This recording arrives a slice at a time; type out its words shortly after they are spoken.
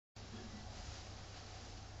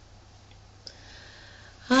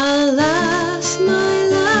Alas, my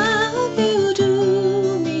love, you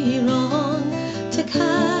do me wrong to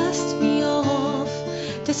cast me off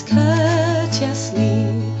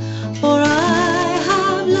discourteously, for I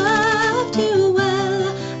have loved you well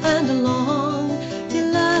and long,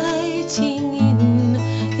 delighting in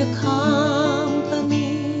your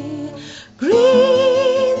company.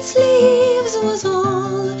 Greensleeves was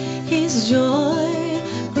all his joy,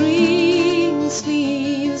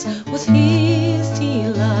 Greensleeves was his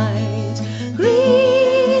delight,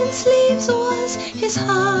 Greensleeves was his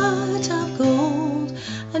heart of gold,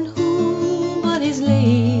 and who but his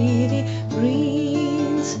lady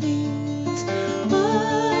Greensleeves?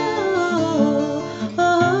 Oh,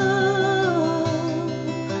 oh,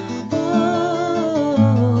 oh.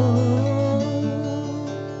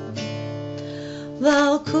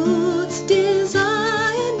 Thou couldst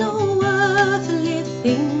desire no earthly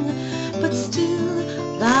thing, but still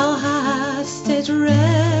thou hast it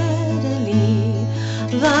readily,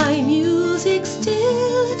 thy music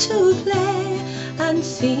still to play and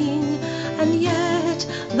sing, and yet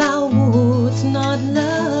thou wouldst not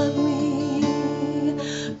love me.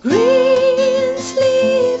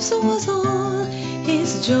 Greensleeves was all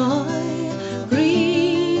his joy,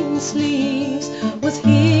 Greensleeves was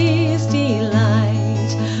his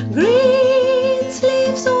delight,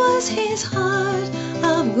 Greensleeves was his heart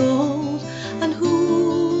of gold, and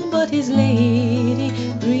who but his lady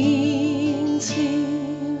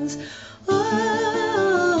Greensleeves?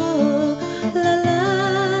 Oh, la la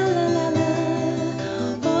la la la,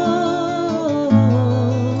 oh.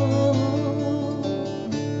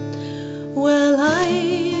 Well,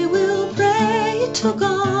 I will pray to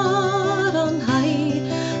God on high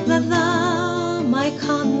that thou my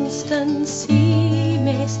constancy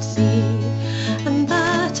mayst see, and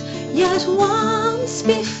that yet once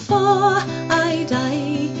before I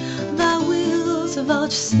die thou wilt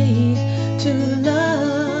vouchsafe to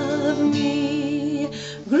love me.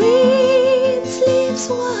 Greensleeves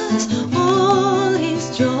was all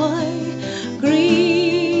his joy,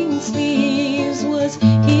 Greensleeves was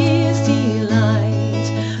his delight,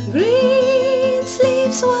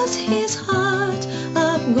 Greensleeves was his heart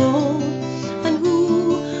of gold, and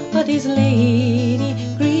who but his lady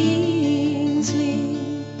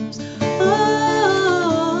Greensleeves?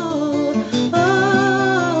 Oh,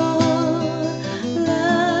 oh,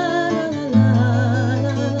 la la la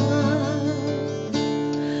la la.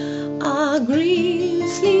 Ah,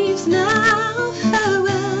 Greensleeves, now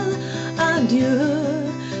farewell, adieu.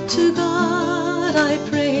 To God I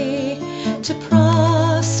pray to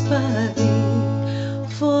prosper thee,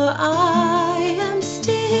 for I am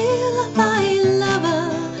still thy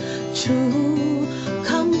lover true.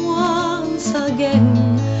 Come once again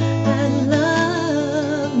and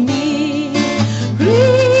love me.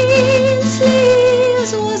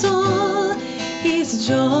 Greensleeves was all his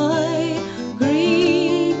joy,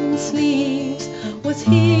 Greensleeves was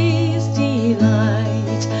his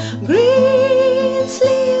delight,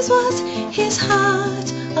 Greensleeves was his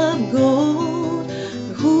heart of gold,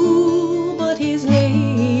 who but his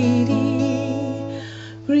lady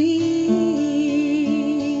Greensleeves?